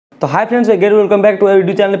तो hi friends again welcome back to our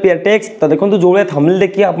YouTube channel PRtechs। तो देखो जो भाई थंबनेल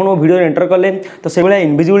देखिए आप वीडियो एंटर कले तो से भाई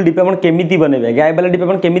इनविजिबल डीपी आप केमी बनइबे गायब वाला डीपी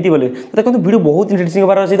आप केमी बनइबे। तो देखो वीडियो बहुत इंटरेस्टिंग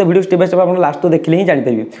होबार अच्छे। तो वीडियो स्टेप बाय स्टेप आप लास्ट तो देखले ही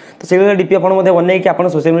जानिपारे। तो से भाई डीपी आप बनई कि आप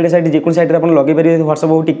सोशल मीडिया साइट जो साइट आप लगे पारे व्हाट्सएप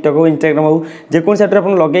हो टिकटॉक हो इंस्टाग्राम हो जो साइट आप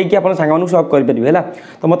लगे कि आप सांग सब करेंगे है।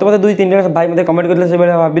 तो मतलब दुई तीन जन भाई मतलब कमेंट करते से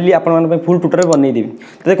भाविली आप फुल टोटल बनईदेवी।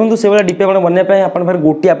 तो देखो से भाई डीपी बनवाई आप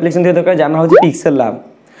गोटे एप्लिकेशन दरकार जाना हो PIXELLAB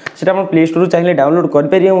सेटा आप प्ले स्टोर चाहिए डाउनलोड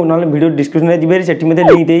करेंगे ना वीडियो डिस्क्रिप्शन में जी से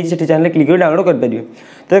लिंक देती चैनल क्लिक कर डाउनलोड करेंगे।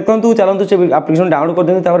 तो देखो चलते से एप्लिकेशन डाउनलोड कर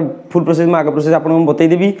देते फुल प्रोसेस में आगे प्रोसेस आपको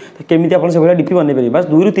बतईदेवी तो केमी आप डीपी बनई पारे बस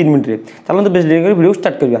 2 ରୁ 3 मिनट। चलते बेस्ट वीडियो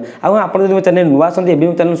स्टार्ट करवा। आप जो चैनल नुआ आसते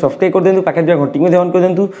चैनल सब्सक्राइब कर दिखाँ पाखे घंटी में ऑन कर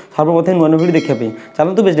दिखाँ सर्वप्रथम नुआ वीडियो देखापी।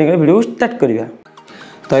 चलते बेस्ट वीडियो स्टार्ट करवा।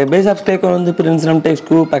 तो ये सब्सक्राइब करूँ प्रिंसरामटेक्स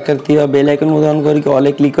को पाखे बेल आइकन ऑन करके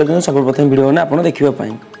ऑल क्लिक कर दिखाँ सर्वप्रथम वीडियो आप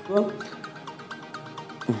देखापी।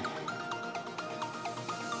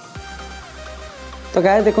 तो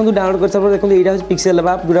गाइस देखो डाउनलोड कर सारा देखो यहाँ PIXELLAB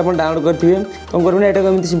आप जो डाउनलोड करेंगे कौन करेंगे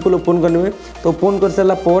यहाँ को सिंपल ओपन करेंगे। तो ओपन कर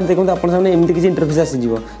सारा पर देखो आप सामने एमती किसी इंटरफेस आसीज।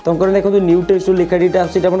 तो देखो न्यू टेक्स्ट लिखाटी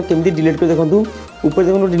आसमें डिलीट कर देखो ऊपर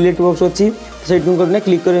देखो डिलीट बॉक्स अच्छी से करना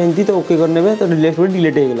क्लिक करेंगे तो ओके करने तो डिलीट कर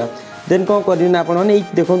डिलीट होगा। देन कौन करना आपने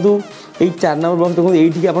देखो ये 4 नंबर बॉक्स देखो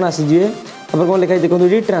ये आप आसीजे तापर कौन लिखाई देखो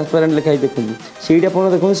ये ट्रांसपेरेंट लिखाई देखो से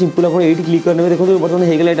देखो सिंपल आप क्लिक करने देखो बर्तमान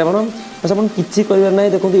होगा यहाँ बस आप किसी कर ना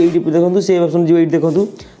देखो ये देखो सेव ऑप्शन जो ये देखो तो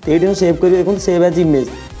ये सेव कर देखो सेव एज इमेज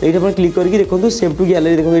तो ये आप क्लिक करके देखो सेव टू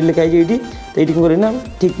गैलरी देखो ये लिखाई ये तो ये करना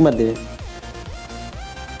ठीक मारदे।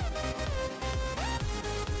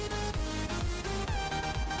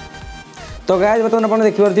 तो गाइस बर्तमान आप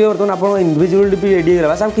देखिए बर्तमान आप इनविजिबल डीपी रेडी है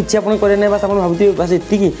बस आप किसी आप करें बस आप भावुए बस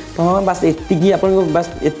एति तो हाँ बस एति आप बस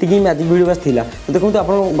एति मैजिक वीडियो बस थिला। तो देखो आप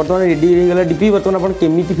बर्तमान रेडी होगा डीपी बर्तमान आप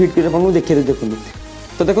केमी फिट कर देखिए देखो।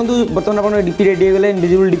 तो देखो बर्तमान आप डीपी रेडी होगा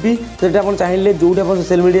इनविजिबल डीपी तो ये आप चाहिए जो आप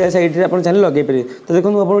सोशल मीडिया साइट में आप चाहिए लगे पारे। तो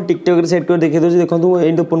देखो आप टिकटॉक सेट कर देखिए दूसरी देखो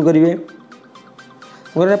ये ओपन करेंगे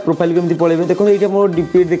प्रोफाइल केमती पलैबे देखो ये मोर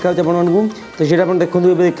डीपी देखा आपको तो सीटा देखो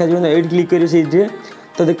देखा ये क्लिक करेंगे से।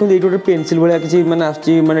 तो देखो ये गोटे पेनसिल भाया किसी मैंने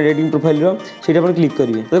आसने रेडिंग प्रोफाइल से क्लिक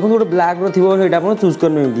करेंगे। तो देखो गोटे ब्लैक थी आप चूज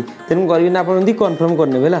करने तेणु करेंगे आप कन्फर्म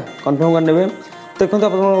करने है कन्फर्म करने। देखो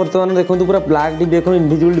आप बर्तमान देखो पूरा ब्लैक डीपी देखो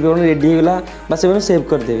इनविजिबल डीपी रेडी होगा बस सेव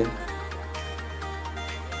करदे।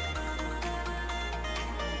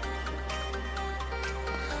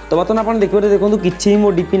 तो बर्तमान आप देखिए देखो किसी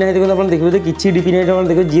मो डीपी ना देखो आप देखिए किसी डीपी ना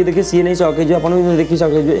देखिए जी देखिए सी नहीं शक हो देखिए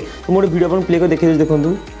शक हो। तो मोटे वीडियो आप प्ले कर देखिए देखो।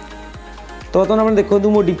 तो बर्तमान आप देखो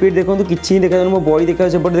मो डीपी देखो किसी देखा मो बॉय देखा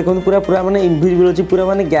से देखो पूरा पूरा माने इनविजिबल अच्छी पूरा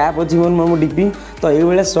माने गैप अच्छी मो डीपी। तो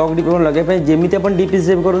ये सक डीपी लगे जमी आप डीपी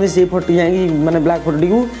सेव करते से फोटो जाए मैंने ब्लैक फोटो टी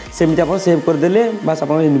सेमती आप सेव करदे बस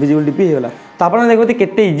आप इनविजिबल डीपी होगा। तो आप देखते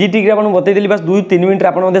केते इजी ट्रिक आपको बतईदेली बस 2-3 मिनट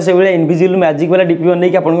आप इनविजिबल मैजिक वाला डीपी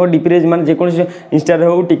बनई आप डीपी मैंने जेको इंस्टा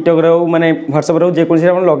हो टिकटॉक हो मैंने व्हाट्सएप हो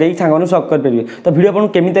जो लगे सांग सब करेंगे। तो वीडियो आपको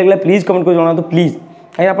केमी लगे प्लीज कमेंट कर जनातु प्लीज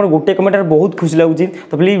कहीं आप गोटे कमेंट बहुत खुशी लगुच।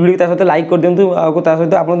 तो प्लीज वीडियो सहित लाइक कर दिंतु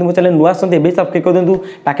सहित आप मो चैनल नुआ आसते सब्सक्राइब कर दिंतु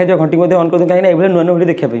पाखे घंटी ऑन कर दिखाँ कहीं ये नुआ वीडियो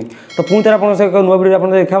देखा। तो पुणी तरह आप नुआ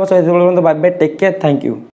वीडियो देखा bye bye take care thank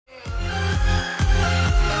you.